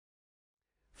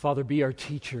Father, be our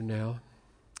teacher now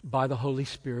by the Holy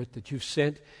Spirit that you've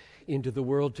sent into the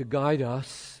world to guide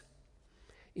us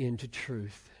into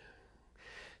truth.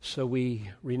 So we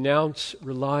renounce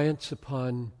reliance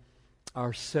upon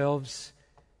ourselves,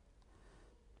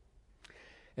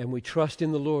 and we trust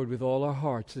in the Lord with all our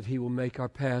hearts that He will make our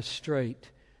paths straight,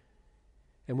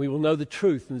 and we will know the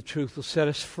truth, and the truth will set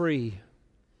us free.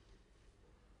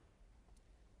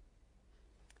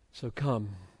 So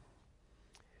come,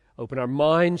 open our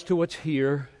minds to what's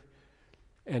here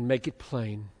and make it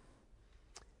plain.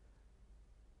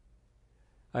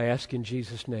 I ask in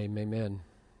Jesus' name, amen.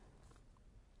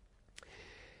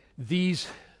 These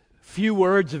few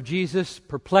words of Jesus,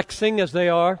 perplexing as they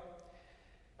are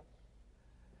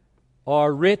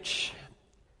rich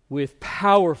with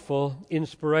powerful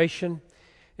inspiration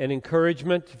and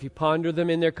encouragement if you ponder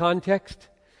them in their context.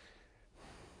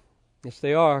 Yes,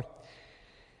 they are.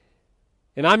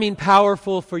 And I mean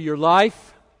powerful for your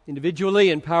life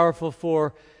individually and powerful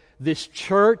for this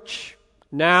church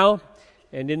now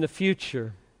and in the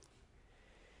future.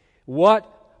 What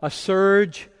a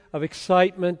surge of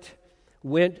excitement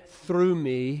went through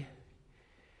me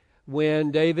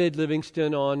when David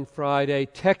Livingston on Friday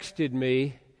texted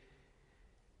me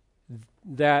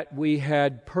that we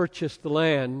had purchased the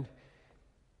land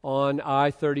on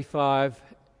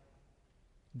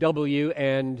I-35W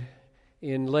and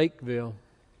in Lakeville.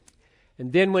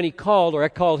 And then when he called, or I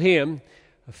called him,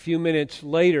 a few minutes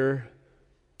later,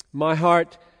 my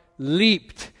heart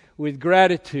leaped with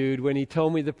gratitude when he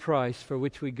told me the price for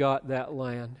which we got that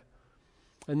land.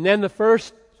 And then the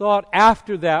first thought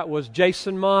after that was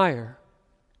Jason Meyer,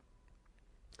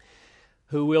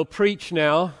 who will preach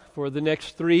now for the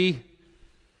next 3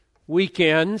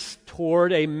 weekends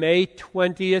toward a May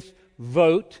 20th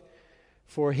vote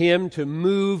for him to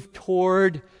move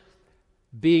toward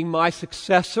being my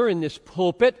successor in this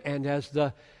pulpit and as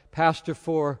the pastor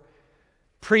for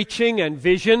preaching and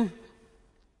vision.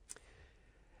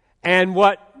 And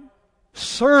what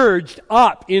surged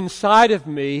up inside of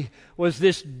me was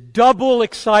this double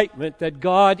excitement that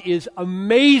God is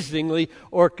amazingly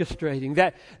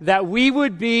orchestrating. That we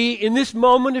would be, in this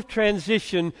moment of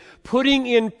transition, putting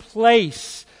in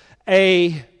place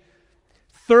a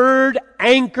third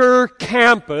anchor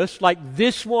campus like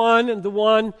this one and the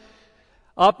one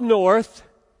up north,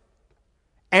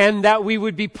 and that we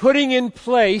would be putting in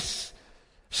place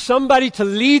somebody to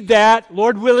lead that,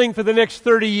 Lord willing, for the next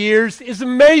 30 years is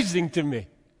amazing to me.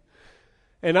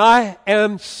 And I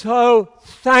am so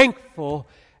thankful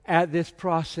at this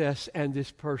process and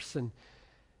this person.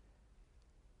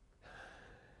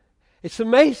 It's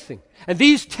amazing. And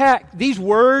these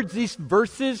words, these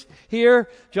verses here,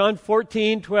 John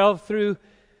 14, 12 through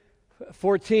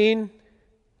 14,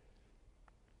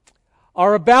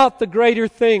 are about the greater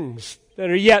things that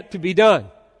are yet to be done.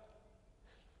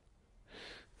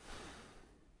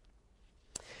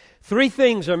 3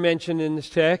 things are mentioned in this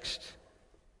text.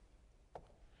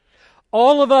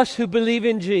 All of us who believe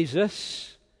in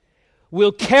Jesus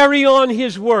will carry on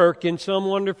His work in some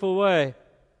wonderful way.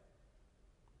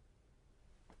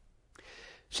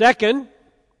 Second,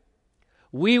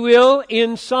 we will,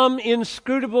 in some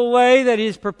inscrutable way that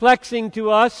is perplexing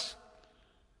to us,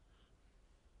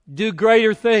 do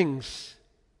greater things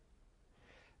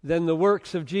than the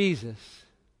works of Jesus.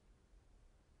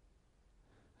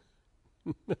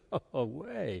 No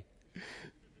way.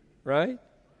 Right?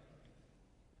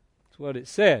 That's what it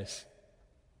says.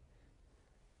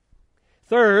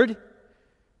 Third,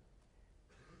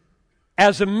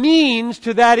 as a means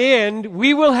to that end,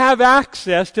 we will have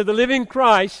access to the living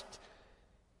Christ,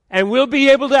 and we'll be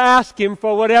able to ask Him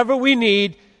for whatever we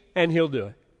need, and He'll do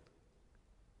it.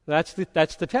 That's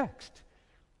the text.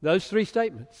 Those 3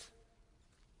 statements.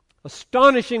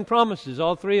 Astonishing promises,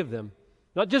 all 3 of them.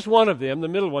 Not just one of them, the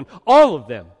middle one, all of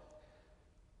them.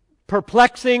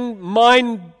 Perplexing,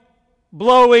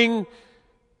 mind-blowing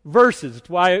verses. That's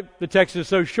why the text is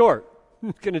so short.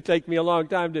 It's going to take me a long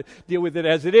time to deal with it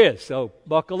as it is, so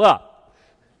buckle up.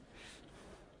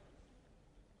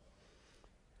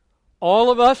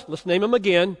 All of us, let's name them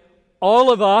again,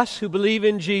 all of us who believe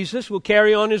in Jesus will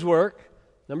carry on His work.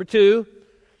 Number 2,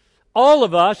 all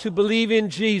of us who believe in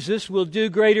Jesus will do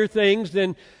greater things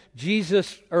than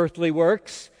Jesus' earthly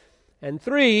works. And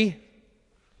 3,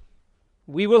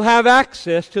 we will have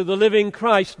access to the living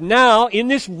Christ. Now, in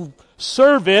this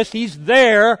service, He's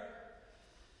there,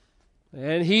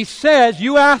 and He says,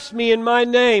 you ask me in my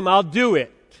name, I'll do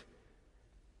it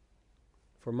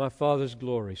for my Father's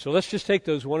glory. So let's just take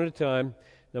those one at a time.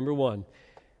 Number 1,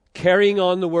 carrying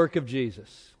on the work of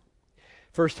Jesus.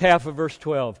 First half of verse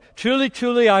 12. Truly,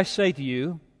 truly, I say to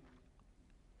you,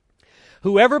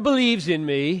 Whoever believes in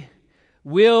me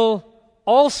will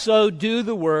also do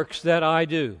the works that I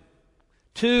do.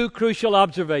 Two crucial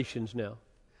observations now.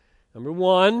 Number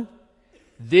one,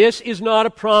 this is not a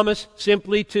promise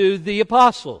simply to the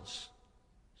apostles.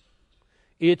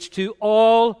 It's to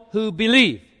all who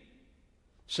believe.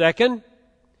 Second,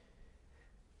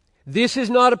 this is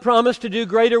not a promise to do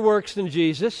greater works than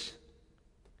Jesus.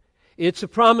 It's a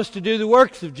promise to do the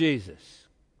works of Jesus,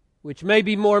 which may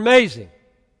be more amazing.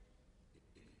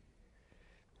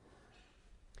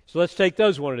 So let's take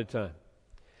those one at a time.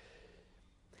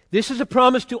 This is a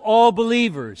promise to all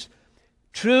believers.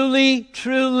 Truly,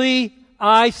 truly,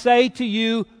 I say to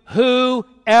you,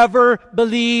 whoever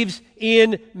believes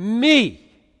in me.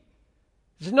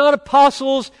 This is not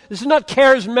apostles. This is not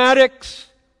charismatics.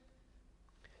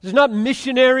 This is not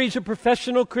missionaries or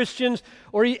professional Christians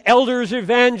or elders or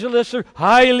evangelists or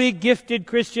highly gifted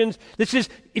Christians. This is,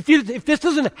 if this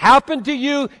doesn't happen to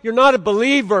you, you're not a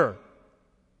believer.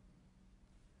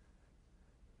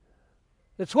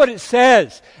 That's what it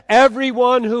says.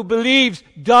 Everyone who believes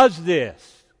does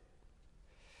this.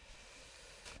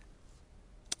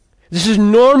 This is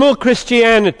normal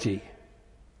Christianity.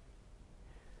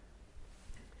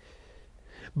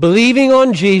 Believing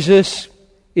on Jesus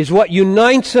is what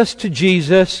unites us to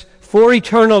Jesus for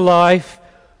eternal life,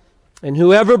 and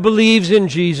whoever believes in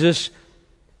Jesus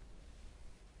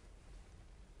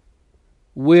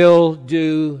will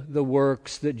do the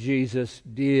works that Jesus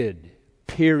did.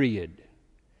 Period.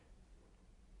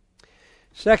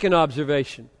 Second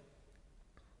observation.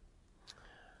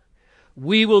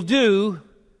 We will do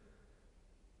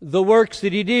the works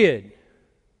that He did.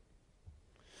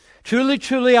 Truly,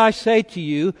 truly, I say to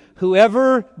you,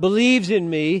 whoever believes in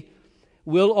me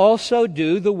will also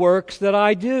do the works that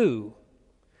I do.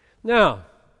 Now,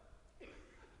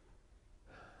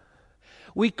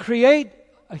 we create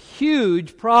a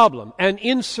huge problem, an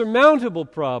insurmountable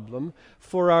problem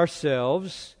for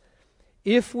ourselves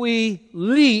if we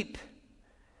leap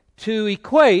to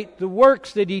equate the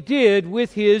works that He did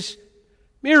with His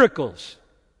miracles.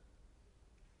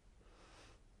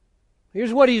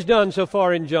 Here's what He's done so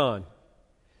far in John.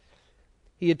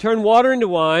 He had turned water into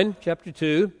wine, chapter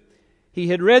 2. He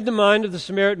had read the mind of the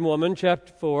Samaritan woman,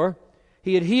 chapter 4.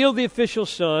 He had healed the official's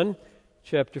son,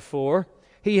 chapter 4.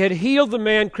 He had healed the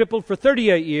man crippled for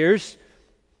 38 years,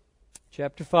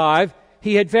 chapter 5.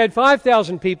 He had fed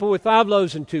 5,000 people with 5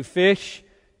 loaves and 2 fish,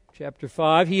 chapter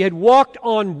 5. He had walked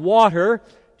on water,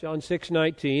 John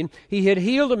 6:19. He had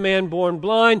healed a man born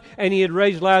blind, and He had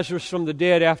raised Lazarus from the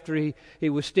dead after he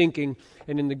was stinking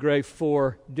and in the grave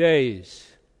 4 days.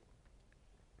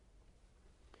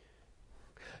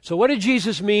 So what did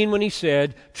Jesus mean when He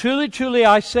said, truly, truly,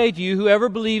 I say to you, whoever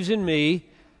believes in me,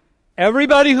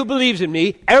 everybody who believes in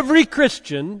me, every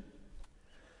Christian,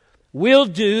 will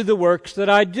do the works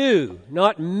that I do.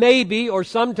 Not maybe or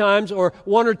sometimes or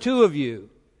one or two of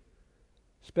you,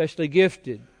 especially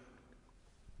gifted.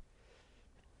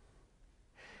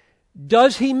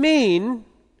 Does He mean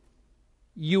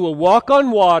you will walk on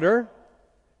water,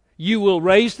 you will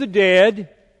raise the dead,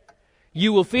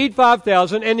 you will feed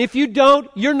 5,000, and if you don't,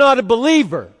 you're not a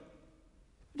believer?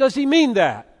 Does He mean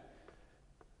that?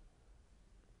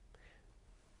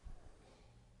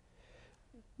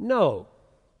 No.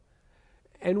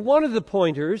 And one of the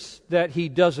pointers that He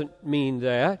doesn't mean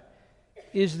that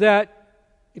is that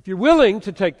if you're willing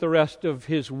to take the rest of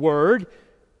His Word,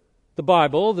 the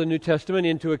Bible, the New Testament,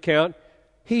 into account,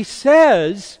 He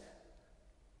says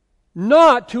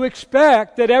not to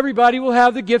expect that everybody will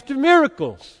have the gift of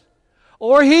miracles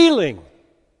or healing.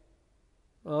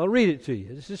 I'll read it to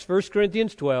you. This is 1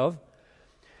 Corinthians 12.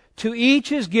 To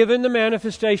each is given the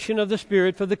manifestation of the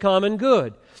Spirit for the common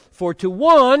good. For to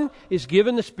one is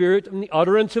given the Spirit and the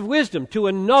utterance of wisdom, to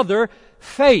another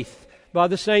faith by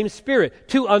the same Spirit,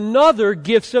 to another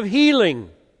gifts of healing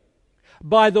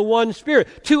by the one Spirit,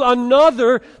 to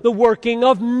another the working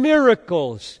of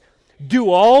miracles.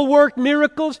 Do all work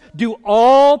miracles? Do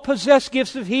all possess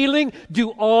gifts of healing?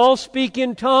 Do all speak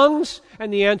in tongues?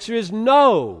 And the answer is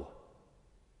no.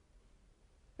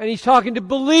 And He's talking to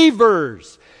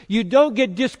believers. You don't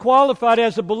get disqualified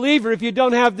as a believer if you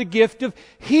don't have the gift of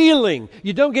healing.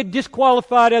 You don't get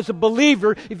disqualified as a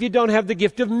believer if you don't have the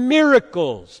gift of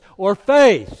miracles or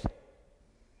faith.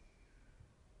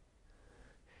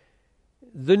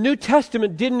 The New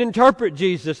Testament didn't interpret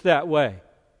Jesus that way.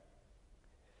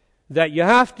 That you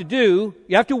have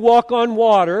to walk on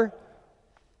water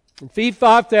and feed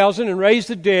 5,000 and raise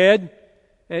the dead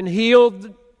and heal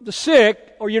the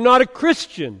sick, or you're not a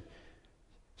Christian.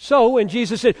 So when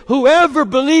Jesus said, whoever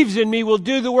believes in me will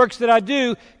do the works that I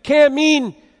do, can't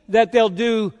mean that they'll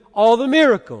do all the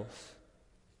miracles.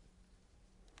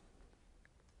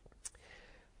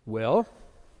 Well,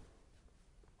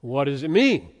 what does it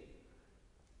mean?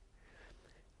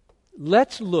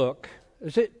 Let's look.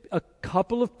 There's a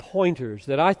couple of pointers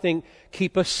that I think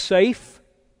keep us safe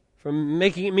from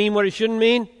making it mean what it shouldn't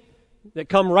mean, that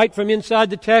come right from inside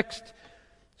the text.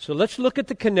 So let's look at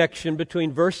the connection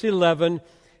between verse 11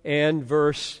 and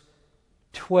verse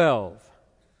 12.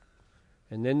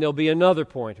 And then there'll be another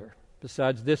pointer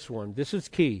besides this one. This is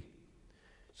key.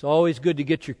 It's always good to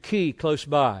get your key close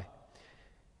by.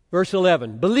 Verse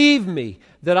 11, believe me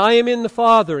that I am in the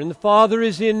Father, and the Father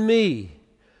is in me.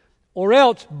 Or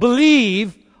else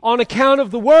believe on account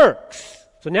of the works.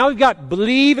 So now we've got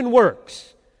believe and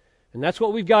works. And that's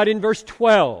what we've got in verse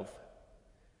 12.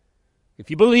 If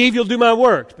you believe, you'll do my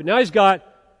works. But now he's got,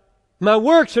 my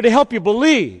works are to help you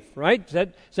believe, right?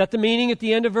 Is that the meaning at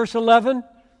the end of verse 11?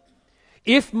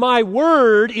 If my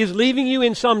word is leaving you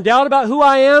in some doubt about who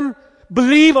I am,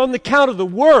 believe on the count of the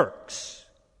works.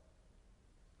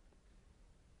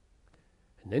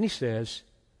 And then he says,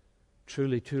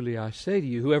 truly, truly, I say to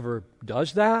you, whoever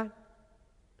does that,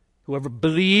 whoever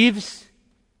believes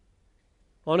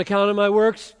on account of my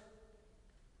works,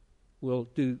 will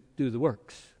do the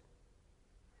works.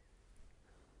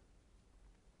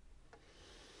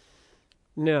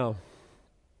 Now,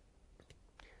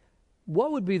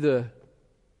 what would be the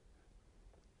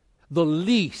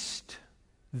least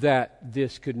that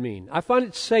this could mean? I find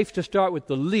it safe to start with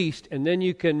the least, and then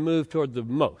you can move toward the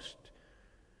most.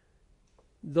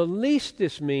 The least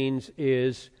this means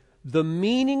is the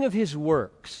meaning of his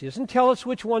works. He doesn't tell us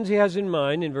which ones he has in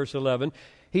mind in verse 11.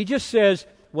 He just says,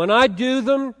 when I do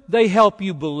them, they help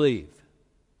you believe.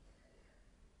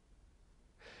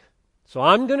 So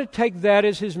I'm going to take that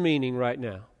as his meaning right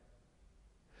now.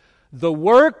 The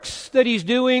works that he's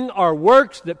doing are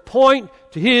works that point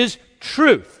to his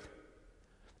truth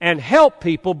and help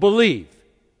people believe.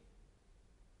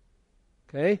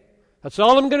 Okay? That's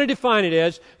all I'm going to define it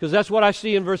as, because that's what I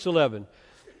see in verse 11.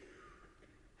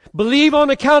 Believe on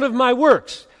account of my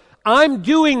works. I'm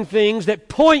doing things that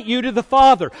point you to the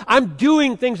Father. I'm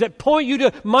doing things that point you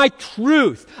to my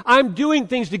truth. I'm doing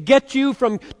things to get you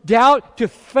from doubt to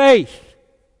faith.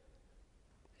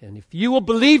 And if you will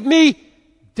believe me,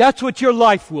 that's what your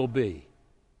life will be.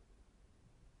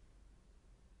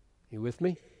 You with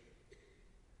me?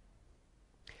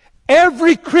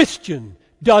 Every Christian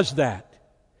does that.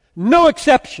 No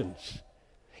exceptions.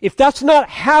 If that's not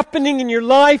happening in your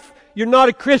life, you're not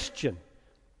a Christian.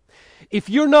 If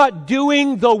you're not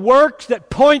doing the works that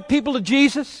point people to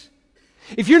Jesus,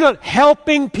 if you're not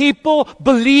helping people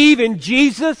believe in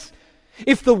Jesus,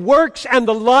 if the works and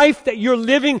the life that you're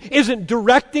living isn't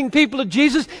directing people to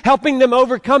Jesus, helping them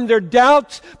overcome their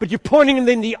doubts, but you're pointing them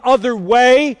in the other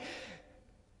way,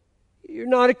 you're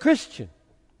not a Christian.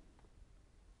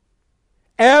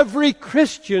 Every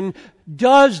Christian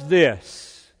does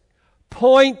this.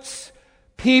 Points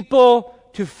people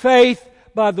to faith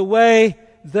by the way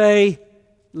they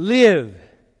live.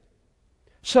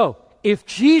 So, if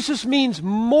Jesus means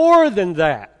more than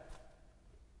that,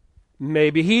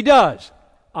 maybe he does.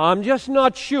 I'm just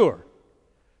not sure.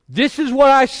 This is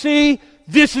what I see.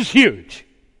 This is huge.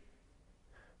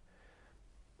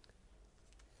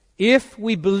 If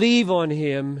we believe on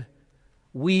him,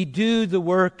 we do the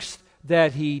works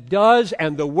that he does,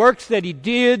 and the works that he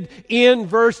did in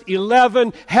verse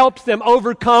 11 helps them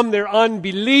overcome their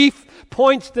unbelief,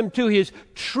 points them to his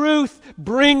truth,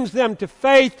 brings them to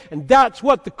faith, and that's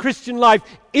what the Christian life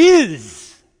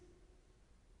is.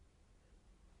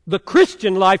 The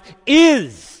Christian life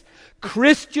is.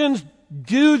 Christians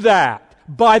do that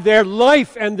by their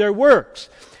life and their works.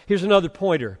 Here's another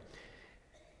pointer.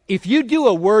 If you do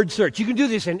a word search, you can do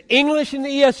this in English in the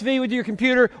ESV with your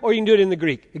computer, or you can do it in the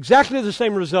Greek. Exactly the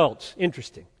same results.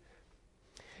 Interesting.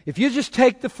 If you just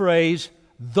take the phrase,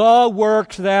 the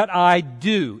works that I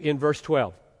do, in verse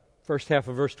 12, first half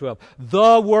of verse 12,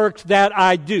 the works that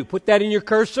I do, put that in your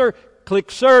cursor,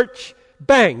 click search,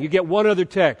 bang, you get one other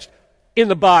text in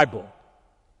the Bible.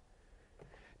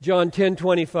 John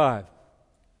 10:25.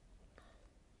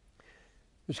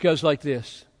 Which goes like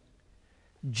this.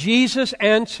 Jesus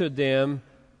answered them,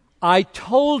 I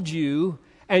told you,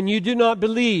 and you do not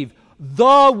believe.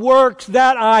 The works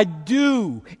that I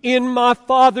do in my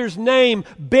Father's name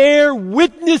bear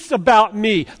witness about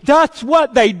me. That's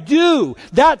what they do.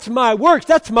 That's my works.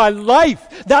 That's my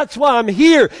life. That's why I'm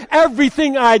here.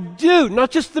 Everything I do, not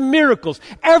just the miracles,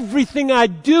 everything I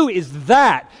do is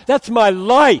that. That's my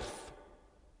life.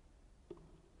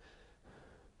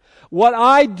 What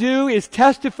I do is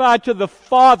testify to the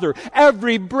Father.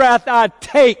 Every breath I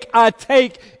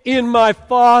take in my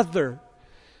Father.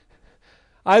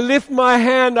 I lift my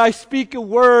hand, I speak a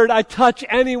word, I touch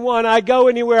anyone, I go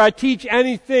anywhere, I teach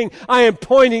anything. I am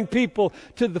pointing people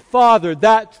to the Father.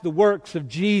 That's the works of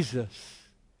Jesus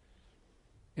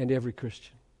and every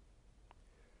Christian.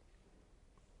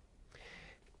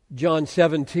 John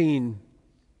 17,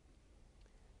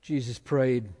 Jesus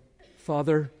prayed,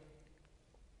 Father,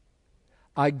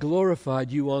 I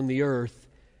glorified you on the earth,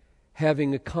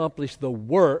 having accomplished the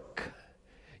work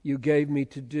you gave me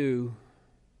to do.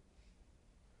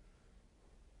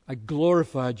 I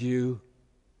glorified you,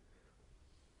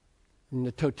 and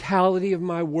the totality of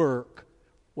my work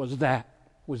was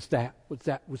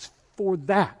for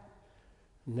that.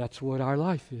 And that's what our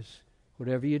life is.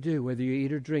 Whatever you do, whether you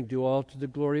eat or drink, do all to the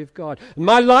glory of God. And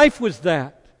my life was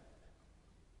that.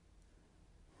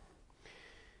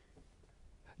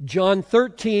 John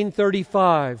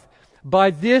 13:35.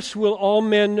 By this will all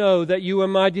men know that you are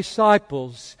my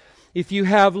disciples, if you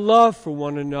have love for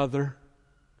one another.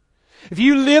 If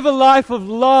you live a life of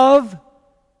love,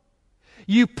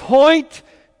 you point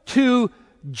to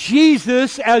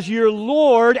Jesus as your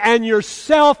Lord and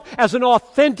yourself as an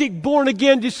authentic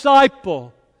born-again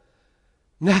disciple.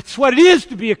 And that's what it is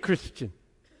to be a Christian.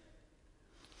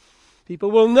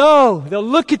 People will know. They'll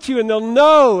look at you and they'll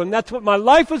know. And that's what my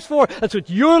life was for. That's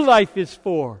what your life is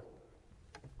for.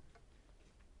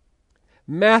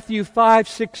 Matthew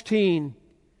 5:16.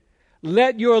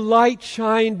 Let your light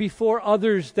shine before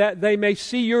others that they may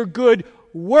see your good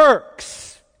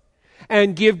works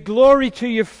and give glory to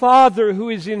your Father who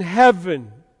is in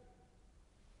heaven.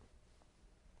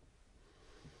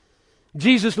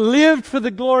 Jesus lived for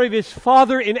the glory of His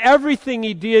Father in everything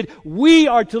He did. We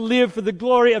are to live for the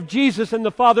glory of Jesus and the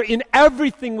Father in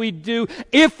everything we do.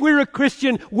 If we're a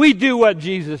Christian, we do what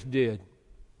Jesus did.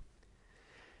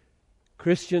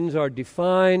 Christians are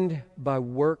defined by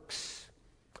works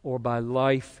or by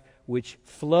life which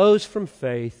flows from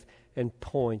faith and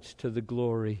points to the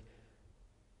glory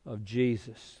of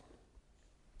Jesus.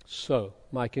 So,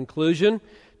 my conclusion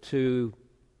to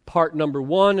part number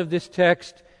 1 of this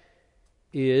text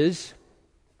is,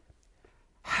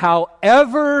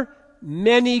 however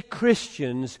many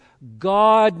Christians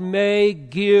God may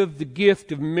give the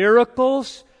gift of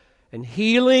miracles and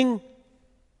healing,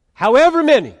 however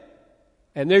many,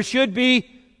 and there should be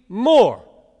more.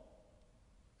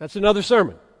 That's another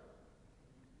sermon.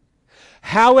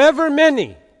 However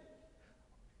many,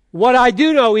 what I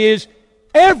do know is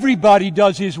everybody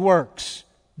does his works,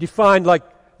 defined like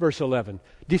verse 11,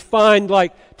 defined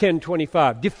like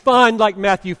 10:25, defined like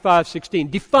Matthew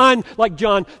 5:16, defined like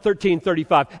John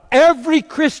 13:35. Every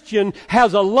Christian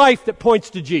has a life that points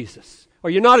to Jesus,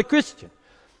 or you're not a Christian.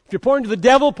 If you're pointing to the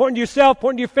devil, pointing to yourself,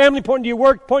 pointing to your family, pointing to your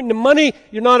work, pointing to money,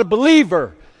 you're not a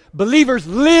believer. Believers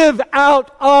live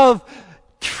out of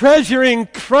treasuring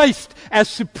Christ as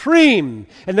supreme,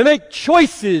 and they make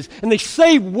choices and they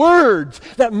say words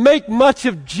that make much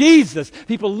of Jesus.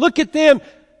 People look at them,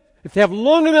 if they have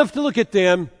long enough to look at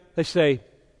them, they say,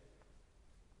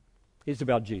 it's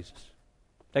about Jesus.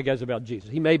 That guy's about Jesus.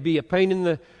 He may be a pain in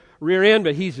the rear end,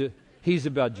 but he's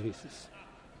about Jesus.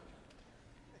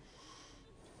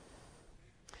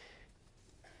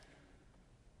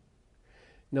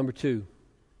 Number 2,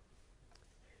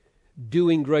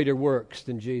 doing greater works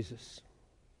than Jesus.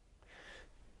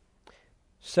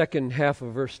 Second half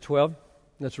of verse 12.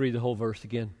 Let's read the whole verse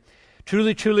again.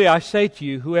 Truly, truly, I say to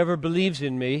you, whoever believes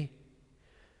in me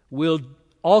will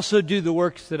also do the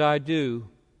works that I do,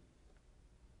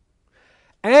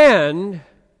 and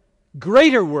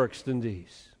greater works than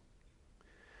these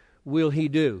will he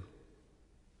do,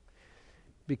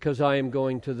 because I am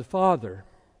going to the Father.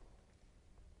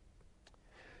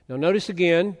 Now notice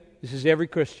again, this is every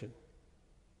Christian.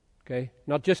 Okay?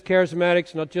 Not just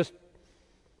charismatics, not just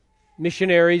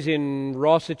missionaries in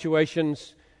raw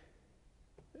situations,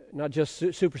 not just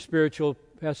super spiritual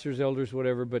pastors, elders,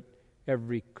 whatever, but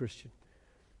every Christian.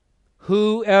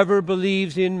 Whoever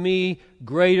believes in me,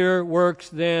 greater works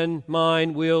than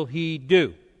mine will he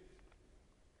do.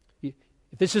 If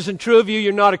this isn't true of you,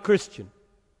 you're not a Christian.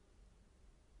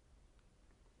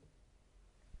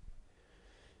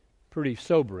 Pretty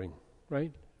sobering,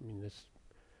 right? I mean,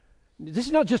 this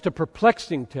is not just a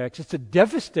perplexing text, it's a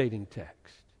devastating text.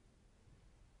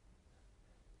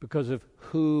 Because of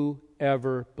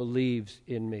whoever believes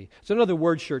in me. It's another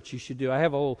word search you should do. I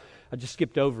just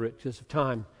skipped over it because of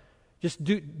time.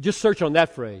 Just search on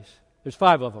that phrase. There's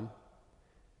 5 of them.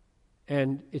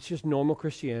 And it's just normal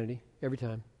Christianity every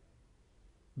time.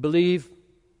 Believe,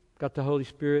 got the Holy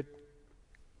Spirit.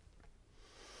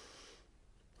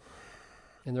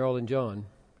 And they're all in John.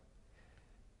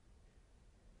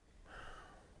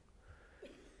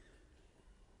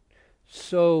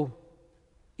 So,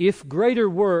 if greater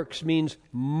works means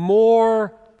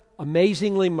more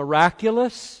amazingly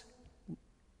miraculous,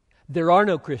 there are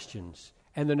no Christians,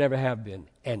 and there never have been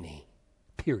any.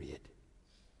 Period.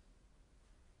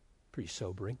 Pretty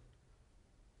sobering.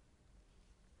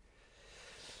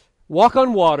 Walk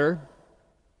on water.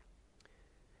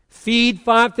 Feed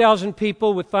 5,000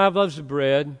 people with 5 loaves of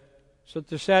bread so that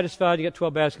they're satisfied. You got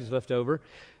 12 baskets left over.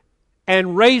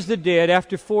 And raise the dead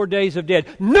after 4 days of dead.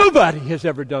 Nobody has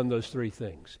ever done those 3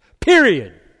 things.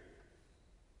 Period.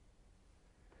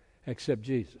 Except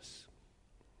Jesus.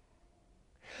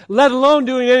 Let alone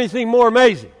doing anything more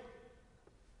amazing.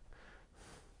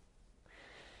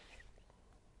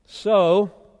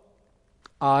 So,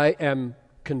 I am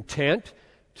content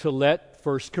to let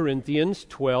 1 Corinthians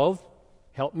 12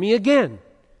 help me again.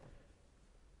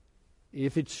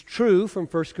 If it's true from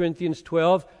 1 Corinthians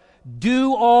 12,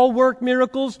 do all work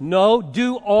miracles? No.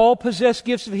 Do all possess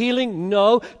gifts of healing?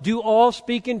 No. Do all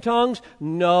speak in tongues?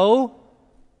 No.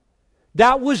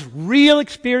 That was real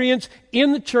experience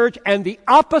in the church, and the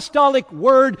apostolic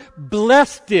word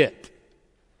blessed it.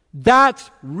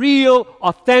 That's real,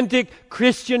 authentic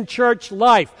Christian church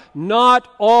life. Not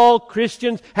all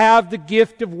Christians have the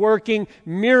gift of working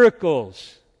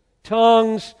miracles,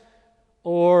 tongues,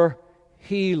 or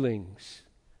healings.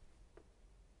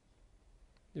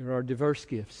 There are diverse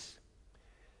gifts.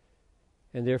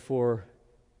 And therefore,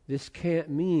 this can't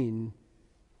mean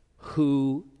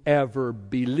whoever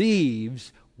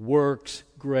believes works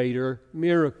greater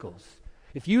miracles.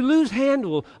 If you lose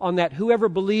handle on that whoever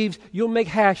believes, you'll make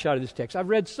hash out of this text. I've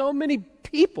read so many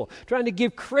people trying to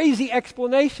give crazy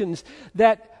explanations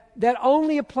that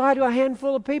only apply to a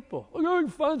handful of people. I'm going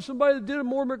to find somebody that did a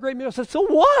more great miracle. So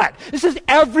what? This is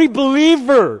every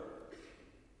believer.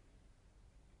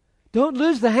 Don't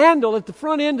lose the handle at the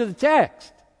front end of the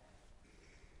text.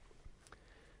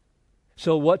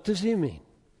 So what does he mean?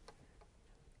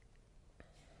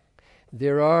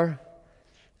 There are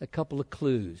a couple of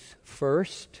clues.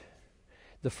 First,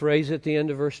 the phrase at the end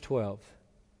of verse 12.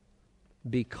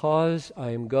 Because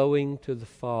I am going to the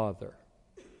Father.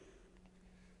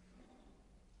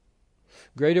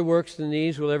 Greater works than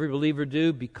these will every believer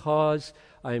do because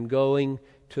I am going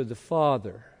to the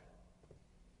Father.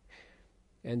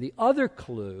 And the other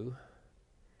clue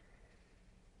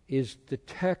is the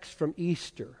text from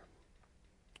Easter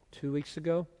 2 weeks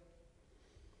ago.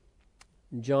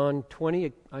 In John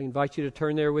 20, I invite you to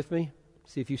turn there with me.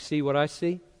 See if you see what I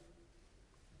see.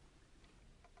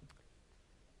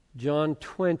 John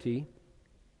 20,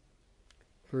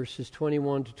 verses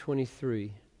 21 to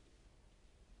 23.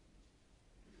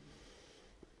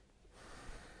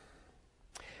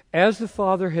 As the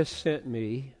Father has sent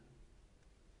me,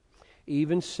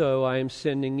 even so I am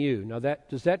sending you. Now,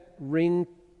 does that ring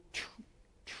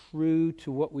true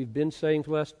to what we've been saying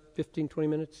for the last 15, 20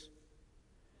 minutes?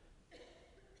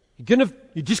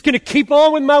 You're just going to keep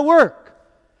on with my work.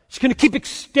 Just going to keep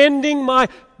extending my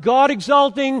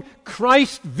God-exalting,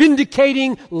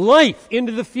 Christ-vindicating life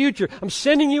into the future. I'm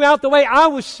sending you out the way I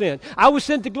was sent. I was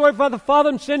sent to glorify the Father.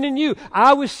 I'm sending you.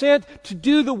 I was sent to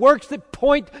do the works that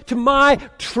point to my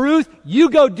truth. You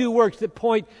go do works that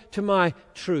point to my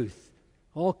truth.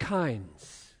 All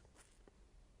kinds.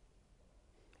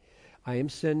 I am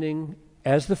sending,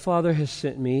 as the Father has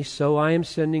sent me, so I am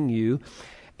sending you.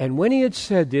 And when he had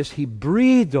said this, he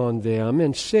breathed on them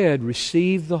and said,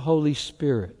 receive the Holy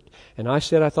Spirit. And I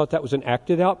said I thought that was an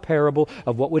acted out parable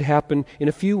of what would happen in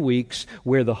a few weeks,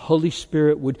 where the Holy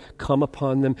Spirit would come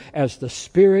upon them as the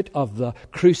Spirit of the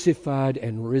crucified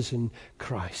and risen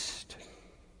Christ.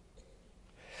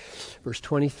 Verse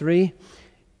 23,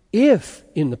 if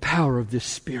in the power of this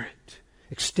Spirit,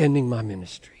 extending my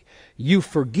ministry, you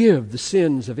forgive the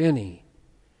sins of any,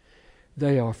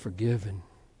 they are forgiven.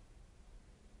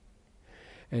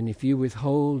 And if you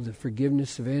withhold the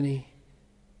forgiveness of any,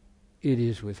 it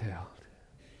is withheld.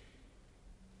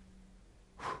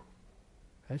 Whew,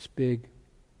 that's big.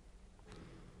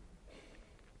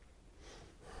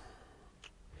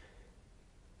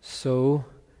 So,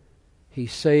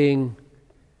 he's saying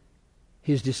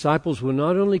his disciples will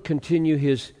not only continue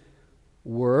his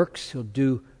works, he'll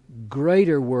do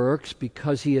greater works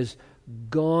because he has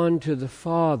gone to the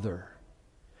Father.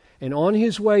 And on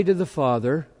his way to the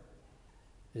Father,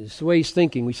 it's the way he's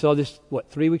thinking. We saw this,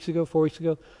 3 weeks ago, 4 weeks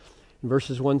ago? In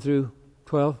verses 1 through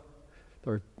 12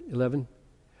 or 11.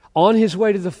 On his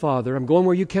way to the Father, I'm going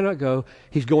where you cannot go.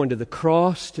 He's going to the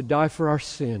cross to die for our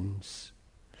sins.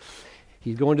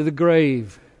 He's going to the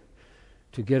grave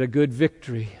to get a good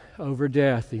victory over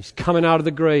death. He's coming out of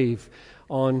the grave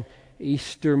on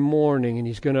Easter morning, and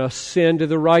He's going to ascend to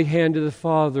the right hand of the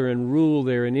Father and rule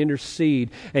there and intercede,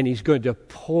 and He's going to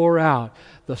pour out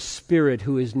the Spirit,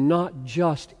 who is not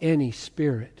just any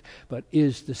Spirit, but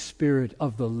is the Spirit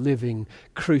of the living,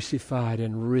 crucified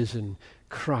and risen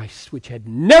Christ, which had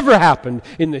never happened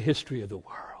in the history of the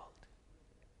world.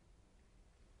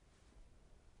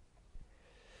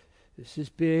 This is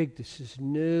big, this is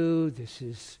new, this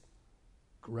is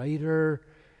greater.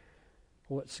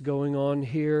 What's going on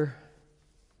here?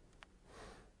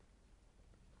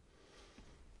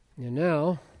 And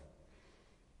now,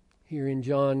 here in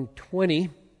John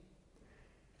 20,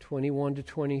 21 to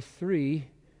 23,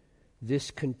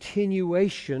 this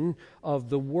continuation of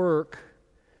the work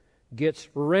gets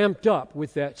ramped up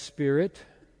with that Spirit. So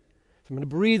I'm going to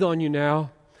breathe on you now.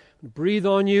 I'm going to breathe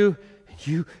on you.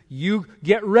 You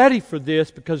get ready for this,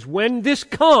 because when this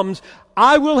comes,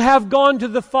 I will have gone to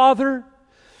the Father,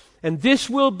 and this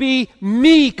will be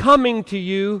me coming to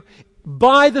you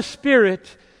by the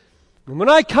Spirit. And when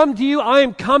I come to you, I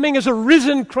am coming as a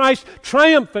risen Christ,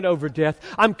 triumphant over death.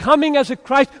 I'm coming as a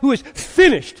Christ who has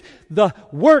finished the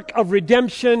work of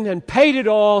redemption and paid it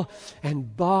all.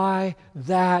 And by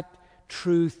that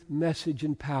truth, message,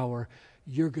 and power,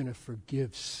 you're going to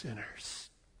forgive sinners.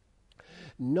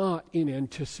 Not in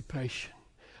anticipation,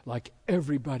 like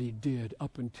everybody did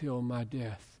up until my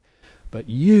death. But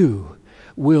you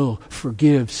will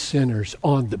forgive sinners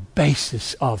on the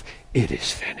basis of, it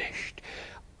is finished.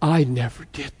 I never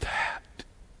did that.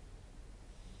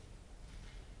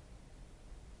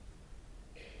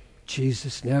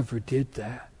 Jesus never did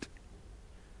that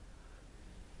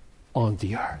on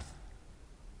the earth.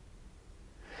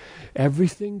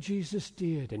 Everything Jesus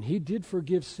did, and He did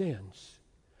forgive sins,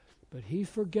 but He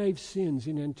forgave sins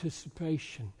in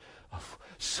anticipation of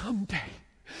someday,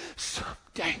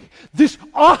 this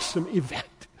awesome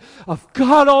event of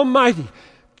God Almighty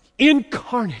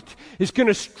incarnate is going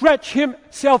to stretch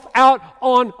Himself out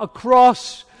on a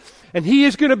cross, and He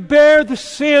is going to bear the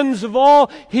sins of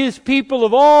all His people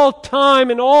of all time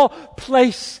and all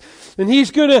place, and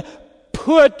He's going to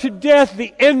put to death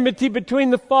the enmity between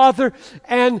the Father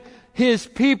and His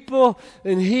people,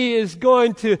 and He is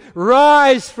going to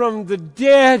rise from the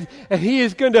dead, and He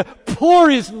is going to pour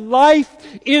His life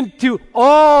into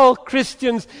all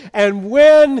Christians. And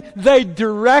when they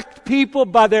direct people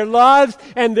by their lives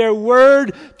and their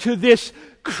word to this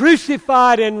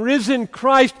crucified and risen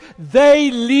Christ,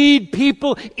 they lead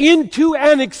people into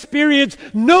an experience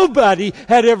nobody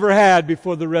had ever had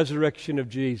before the resurrection of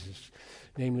Jesus,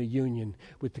 namely union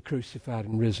with the crucified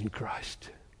and risen Christ.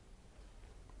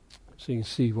 So you can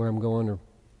see where I'm going or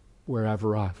where I've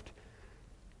arrived.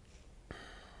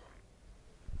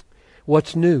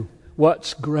 What's new?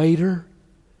 What's greater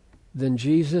than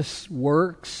Jesus'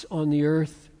 works on the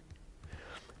earth?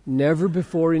 Never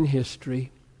before in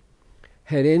history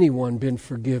had anyone been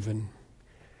forgiven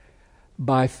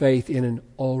by faith in an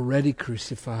already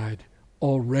crucified,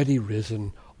 already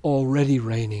risen, already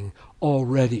reigning,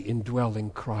 already indwelling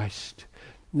Christ.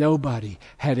 Nobody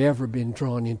had ever been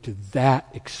drawn into that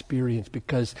experience,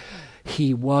 because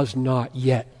He was not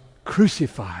yet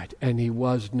crucified and He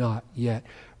was not yet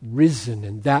risen.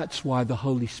 And that's why the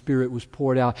Holy Spirit was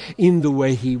poured out in the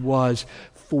way He was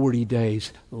 40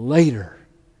 days later,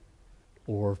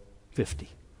 or 50.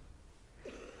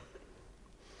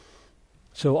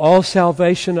 So all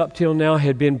salvation up till now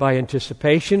had been by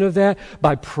anticipation of that,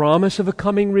 by promise of a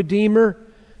coming Redeemer.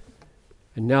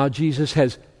 And now Jesus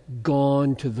has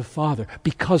gone to the Father.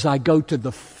 Because I go to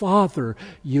the Father,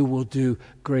 you will do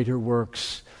greater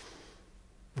works.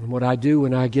 And what I do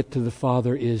when I get to the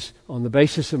Father is, on the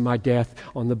basis of my death,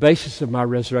 on the basis of my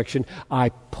resurrection,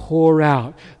 I pour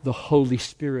out the Holy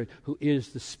Spirit, who is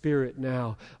the Spirit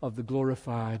now of the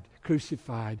glorified,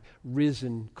 crucified,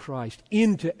 risen Christ,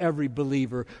 into every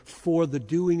believer for the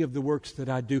doing of the works that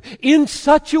I do, in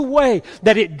such a way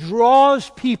that it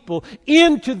draws people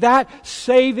into that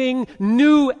saving,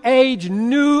 new age,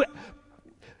 new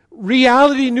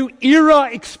reality, new era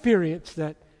experience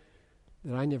that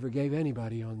I never gave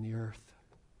anybody on the earth.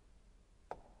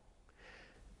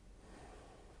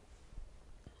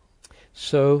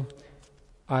 So,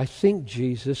 I think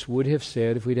Jesus would have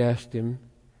said, if we'd asked Him,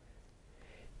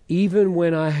 even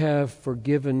when I have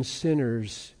forgiven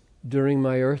sinners during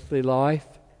my earthly life,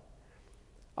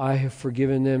 I have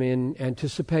forgiven them in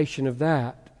anticipation of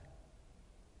that.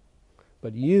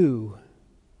 But you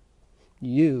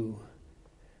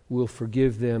will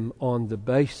forgive them on the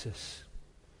basis,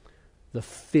 the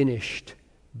finished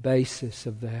basis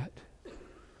of that.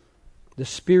 The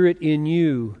Spirit in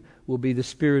you will be the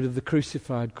Spirit of the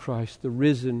crucified Christ, the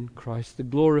risen Christ, the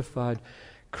glorified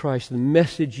Christ, the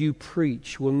message you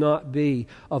preach will not be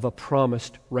of a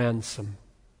promised ransom.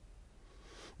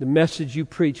 The message you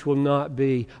preach will not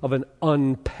be of an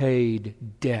unpaid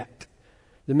debt.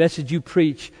 The message you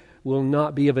preach will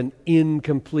not be of an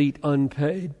incomplete,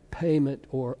 unpaid payment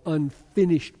or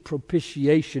unfinished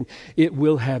propitiation. It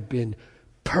will have been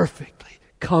perfectly,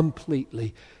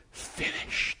 completely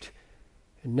finished.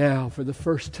 And now, for the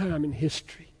first time in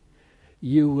history,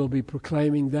 you will be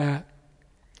proclaiming that,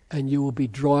 and you will be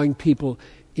drawing people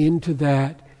into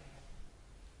that,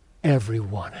 every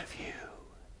one of you.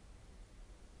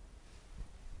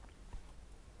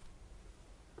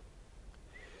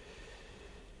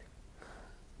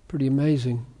 Pretty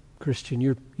amazing, Christian.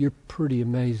 You're pretty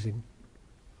amazing.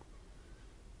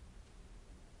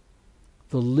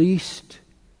 The least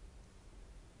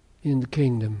in the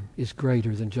kingdom is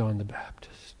greater than John the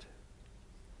Baptist.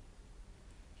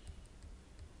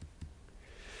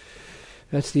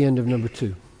 That's the end of number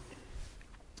 2.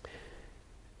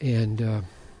 And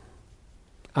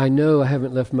I know I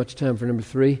haven't left much time for number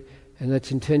 3, and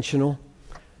that's intentional,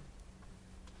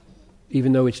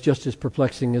 even though it's just as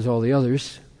perplexing as all the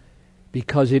others,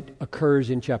 because it occurs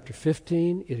in chapter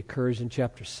 15, it occurs in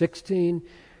chapter 16.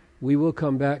 We will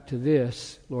come back to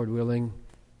this, Lord willing,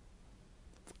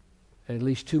 at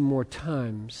least 2 more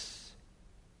times.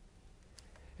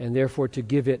 And therefore, to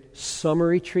give it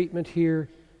summary treatment here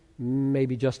may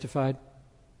be justified.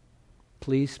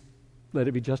 Please, let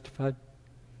it be justified.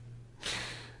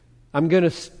 I'm going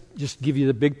to just give you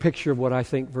the big picture of what I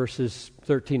think verses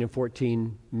 13 and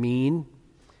 14 mean.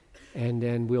 And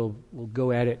then we'll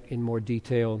go at it in more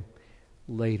detail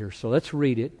later. So let's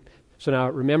read it. So now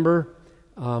remember,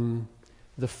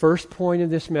 the first point of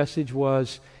this message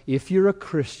was, if you're a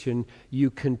Christian, you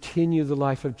continue the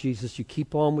life of Jesus. You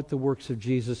keep on with the works of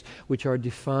Jesus, which are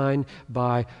defined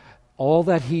by all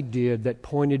that He did that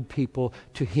pointed people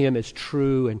to Him as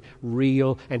true and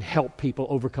real and help people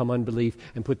overcome unbelief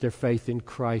and put their faith in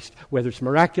Christ, whether it's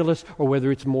miraculous or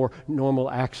whether it's more normal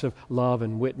acts of love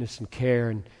and witness and care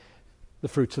and the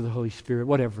fruits of the Holy Spirit,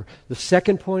 whatever. The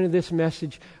second point of this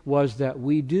message was that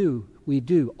we do,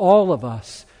 all of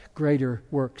us, greater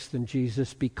works than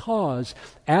Jesus, because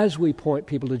as we point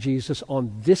people to Jesus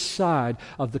on this side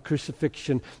of the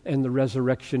crucifixion and the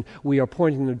resurrection, we are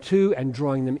pointing them to and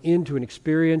drawing them into an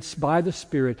experience by the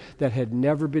Spirit that had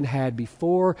never been had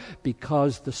before,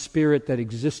 because the Spirit that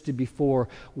existed before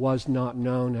was not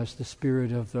known as the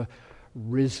Spirit of the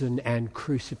risen and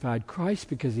crucified Christ,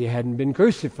 because He hadn't been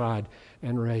crucified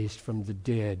and raised from the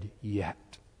dead yet.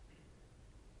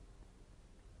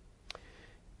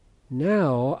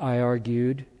 Now, I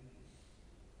argued,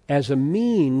 as a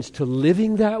means to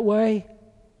living that way,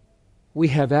 we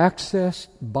have access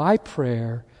by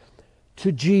prayer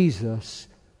to Jesus,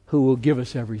 who will give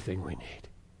us everything we need.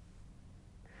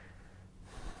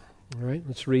 All right,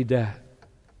 let's read that.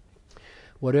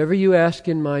 Whatever you ask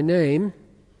in my name,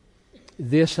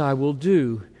 this I will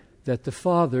do, that the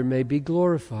Father may be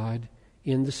glorified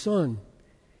in the Son.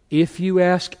 If you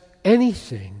ask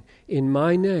anything in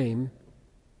my name,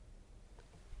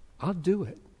 I'll do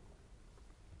it.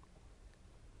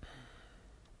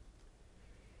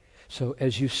 So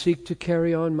as you seek to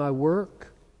carry on my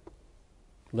work,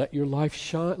 let your light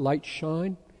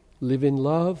shine, live in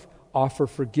love, offer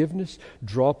forgiveness,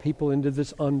 draw people into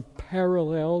this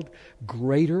unparalleled,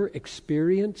 greater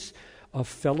experience of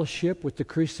fellowship with the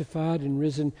crucified and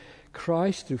risen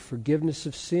Christ through forgiveness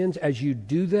of sins. As you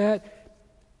do that,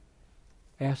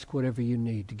 ask whatever you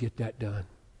need to get that done.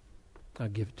 I'll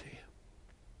give it to you.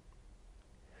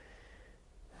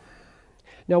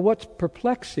 Now, what's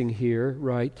perplexing here,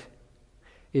 right,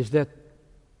 is that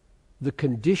the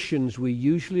conditions we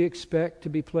usually expect to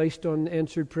be placed on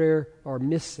answered prayer are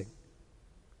missing.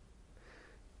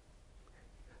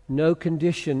 No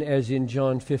condition as in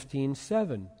John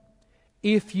 15:7.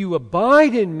 If you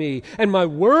abide in me and my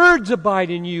words abide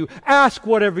in you, ask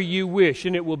whatever you wish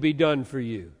and it will be done for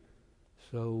you.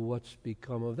 So what's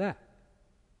become of that?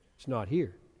 It's not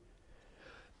here.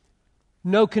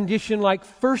 No condition like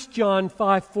 1 John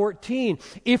 5:14.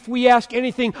 If we ask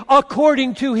anything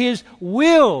according to His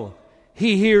will,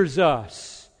 He hears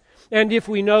us. And if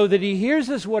we know that He hears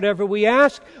us, whatever we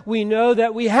ask, we know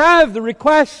that we have the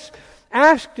requests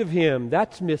asked of Him.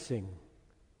 That's missing.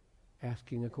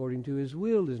 Asking according to His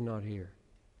will is not here.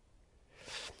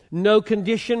 No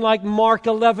condition like Mark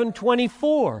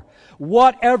 11:24.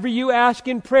 Whatever you ask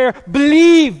in prayer,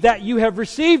 believe that you have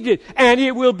received it and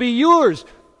it will be yours.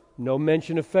 No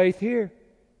mention of faith here.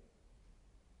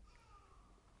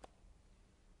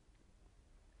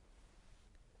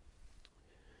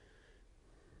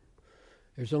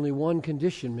 There's only one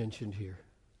condition mentioned here.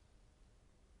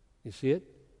 You see it?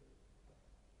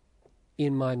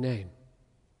 In my name.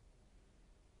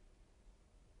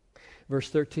 Verse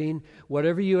 13,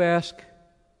 whatever you ask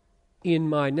in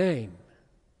my name,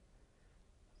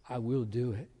 I will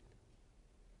do it.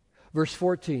 Verse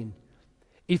 14,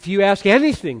 if you ask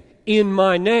anything in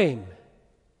my name,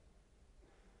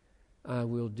 I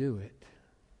will do it.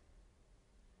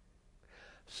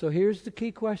 So here's the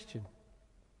key question.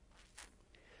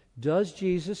 Does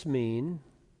Jesus mean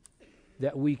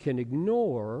that we can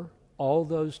ignore all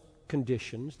those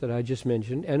conditions that I just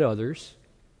mentioned and others?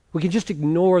 We can just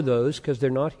ignore those because they're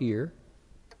not here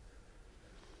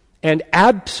and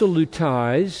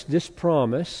absolutize this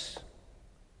promise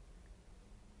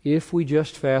if we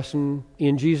just fasten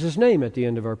in Jesus' name at the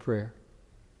end of our prayer.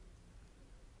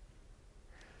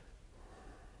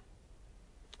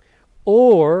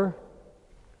 Or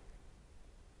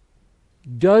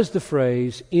does the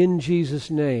phrase, in Jesus'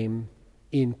 name,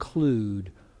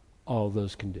 include all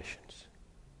those conditions?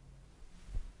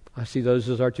 I see those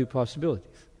as our two possibilities.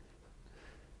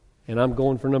 And I'm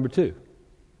going for number 2.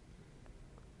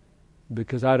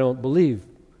 Because I don't believe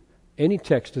any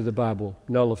text of the Bible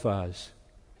nullifies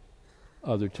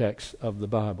other texts of the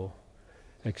Bible,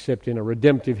 except in a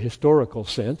redemptive historical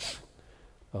sense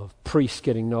of priests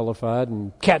getting nullified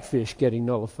and catfish getting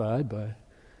nullified by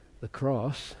the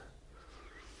cross.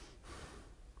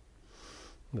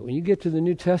 But when you get to the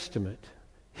New Testament,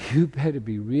 you better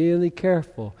be really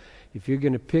careful if you're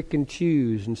going to pick and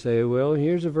choose and say, well,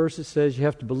 here's a verse that says you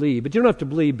have to believe. But you don't have to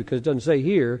believe because it doesn't say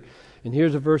here. And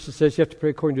here's a verse that says you have to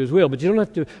pray according to His will. But you don't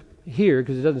have to hear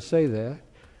because it doesn't say that.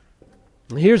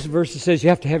 And here's a verse that says you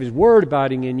have to have His Word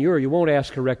abiding in you or you won't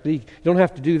ask correctly. You don't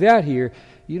have to do that here.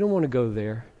 You don't want to go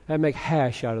there. That make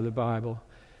hash out of the Bible.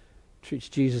 Treats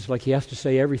Jesus like He has to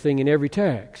say everything in every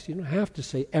text. You don't have to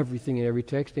say everything in every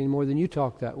text any more than you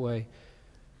talk that way.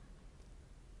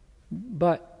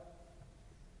 But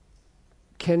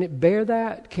can it bear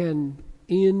that? Can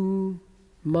in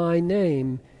my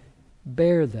name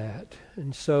bear that?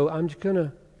 And so I'm just going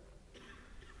to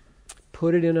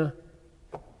put it in a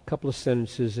couple of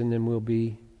sentences and then we'll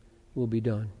be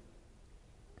done.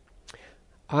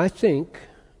 I think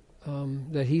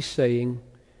that He's saying,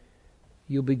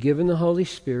 you'll be given the Holy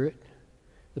Spirit,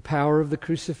 the power of the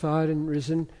crucified and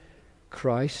risen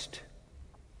Christ.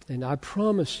 And I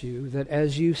promise you that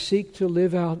as you seek to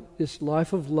live out this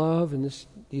life of love and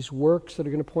these works that are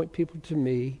going to point people to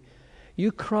me,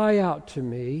 you cry out to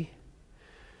me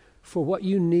for what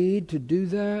you need to do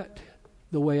that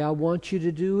the way I want you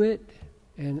to do it,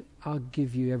 and I'll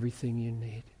give you everything you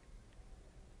need.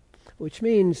 Which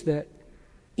means that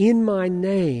in my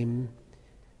name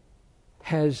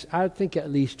has, I think,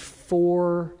 at least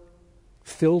 4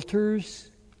 filters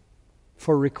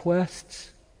for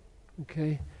requests.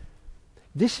 Okay?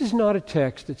 This is not a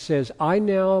text that says, I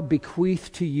now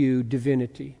bequeath to you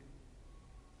divinity.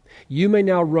 You may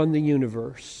now run the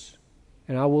universe,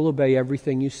 and I will obey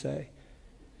everything you say.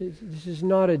 This is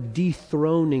not a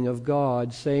dethroning of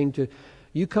God saying to,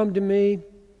 you come to me,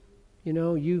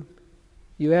 you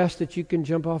ask that you can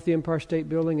jump off the Empire State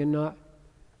Building and not.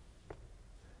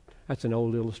 That's an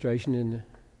old illustration, isn't it?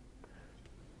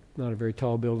 Not a very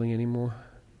tall building anymore.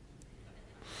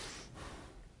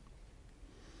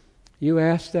 You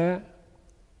ask that,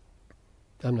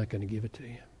 I'm not going to give it to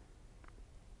you.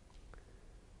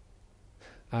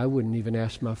 I wouldn't even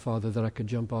ask my Father that I could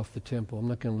jump off the temple. I'm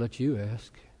not going to let you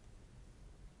ask.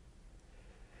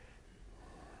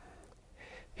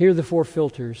 Here are the 4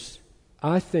 filters.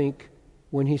 I think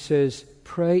when He says,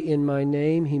 pray in my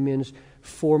name, He means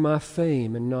for my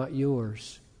fame and not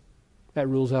yours. That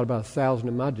rules out about 1,000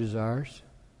 of my desires.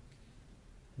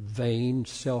 Vain,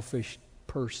 selfish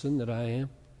person that I am.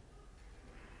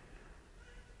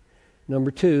 Number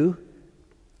 2,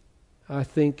 I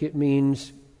think it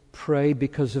means pray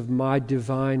because of my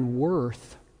divine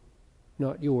worth,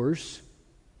 not yours.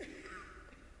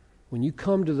 When you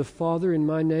come to the Father in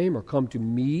my name or come to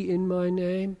me in my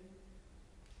name,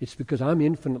 it's because I'm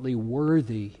infinitely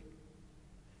worthy.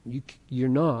 You're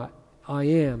not. I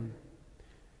am.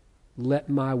 Let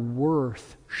my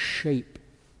worth shape,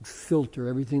 filter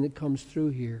everything that comes through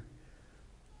here.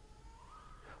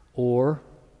 Or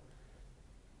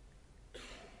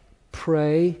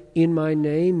pray in my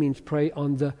name means pray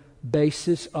on the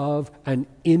basis of an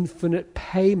infinite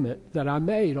payment that I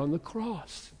made on the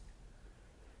cross.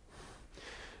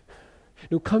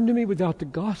 No, come to me without the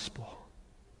gospel.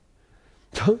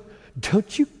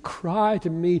 Don't you cry to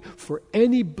me for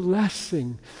any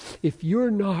blessing if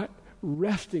you're not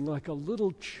resting like a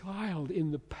little child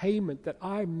in the payment that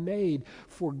I made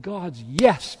for God's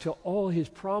yes to all His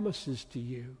promises to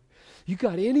you. You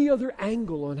got any other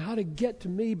angle on how to get to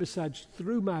me besides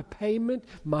through my payment,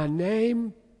 my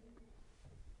name?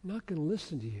 I'm not going to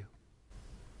listen to you.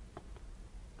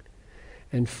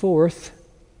 And fourth,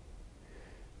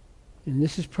 and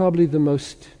this is probably the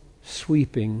most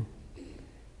sweeping,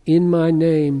 in my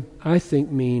name, I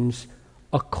think means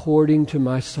according to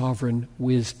my sovereign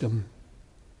wisdom.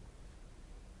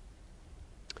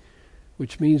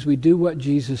 Which means we do what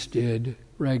Jesus did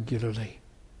regularly.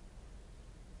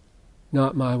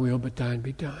 Not my will, but thine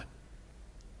be done.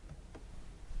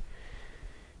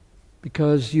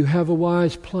 Because you have a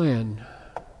wise plan.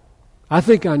 I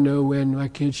think I know when my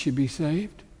kids should be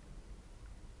saved.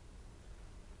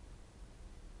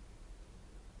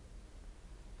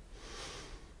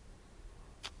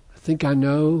 I think I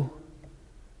know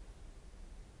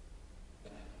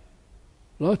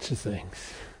lots of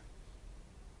things.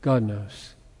 God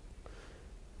knows,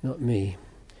 not me.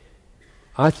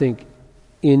 I think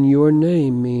in your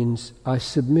name means I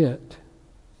submit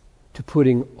to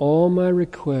putting all my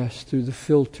requests through the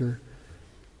filter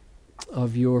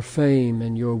of your fame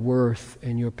and your worth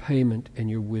and your payment and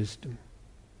your wisdom.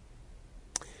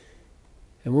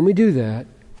 And when we do that,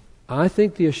 I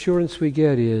think the assurance we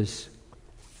get is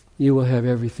you will have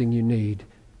everything you need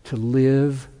to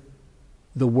live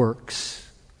the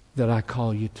works that I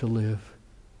call you to live.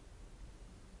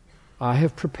 I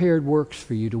have prepared works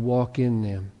for you to walk in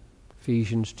them.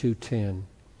 Ephesians 2:10.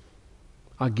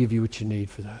 I'll give you what you need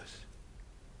for those.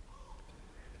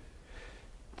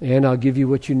 And I'll give you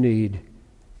what you need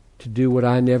to do what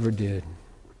I never did.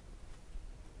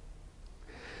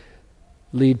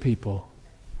 Lead people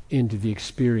into the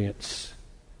experience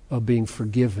of being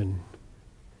forgiven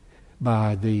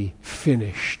by the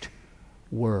finished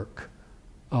work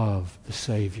of the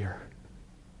Savior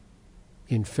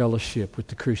in fellowship with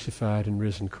the crucified and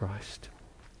risen Christ.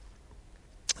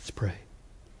 Let's pray.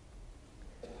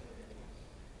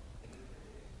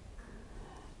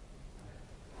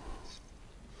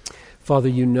 Father,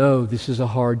 you know this is a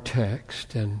hard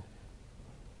text, and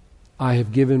I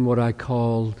have given what I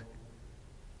called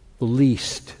the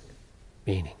least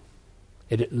meaning.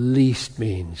 It at least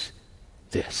means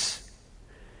this.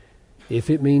 If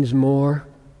it means more,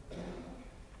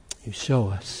 you show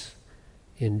us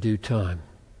in due time.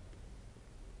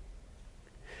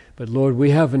 But Lord,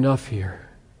 we have enough here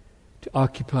to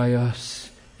occupy us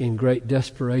in great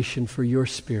desperation for your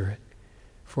Spirit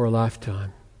for a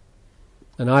lifetime.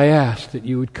 And I ask that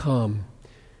you would come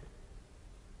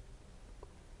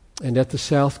and at the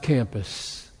South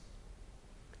Campus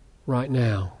right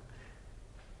now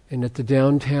and at the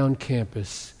downtown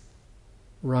campus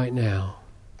right now,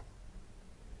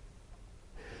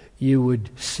 you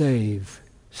would save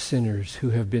sinners who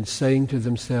have been saying to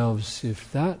themselves,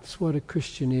 if that's what a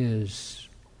Christian is,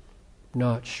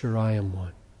 not sure I am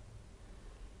one.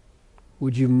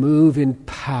 Would you move in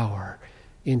power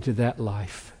into that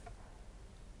life?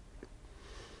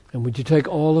 And would you take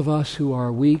all of us who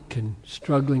are weak and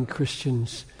struggling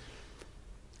Christians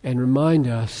and remind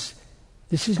us,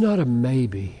 this is not a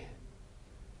maybe.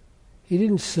 He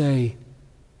didn't say,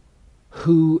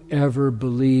 whoever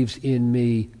believes in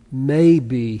me,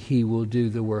 maybe he will do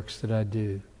the works that I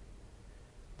do.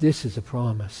 This is a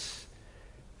promise.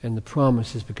 And the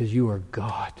promise is because you are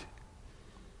God.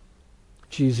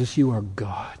 Jesus, you are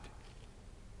God.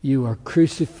 You are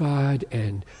crucified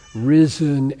and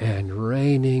risen and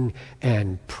reigning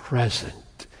and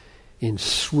present in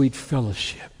sweet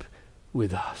fellowship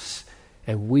with us.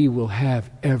 And we will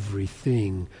have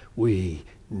everything we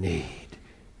need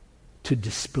to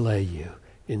display you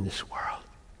in this world.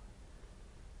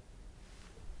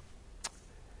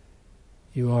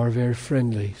 You are a very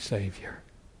friendly Savior.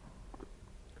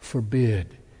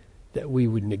 Forbid that we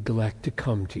would neglect to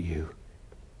come to you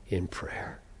in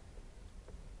prayer.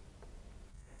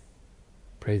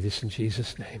 Pray this in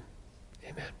Jesus' name.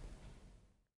 Amen.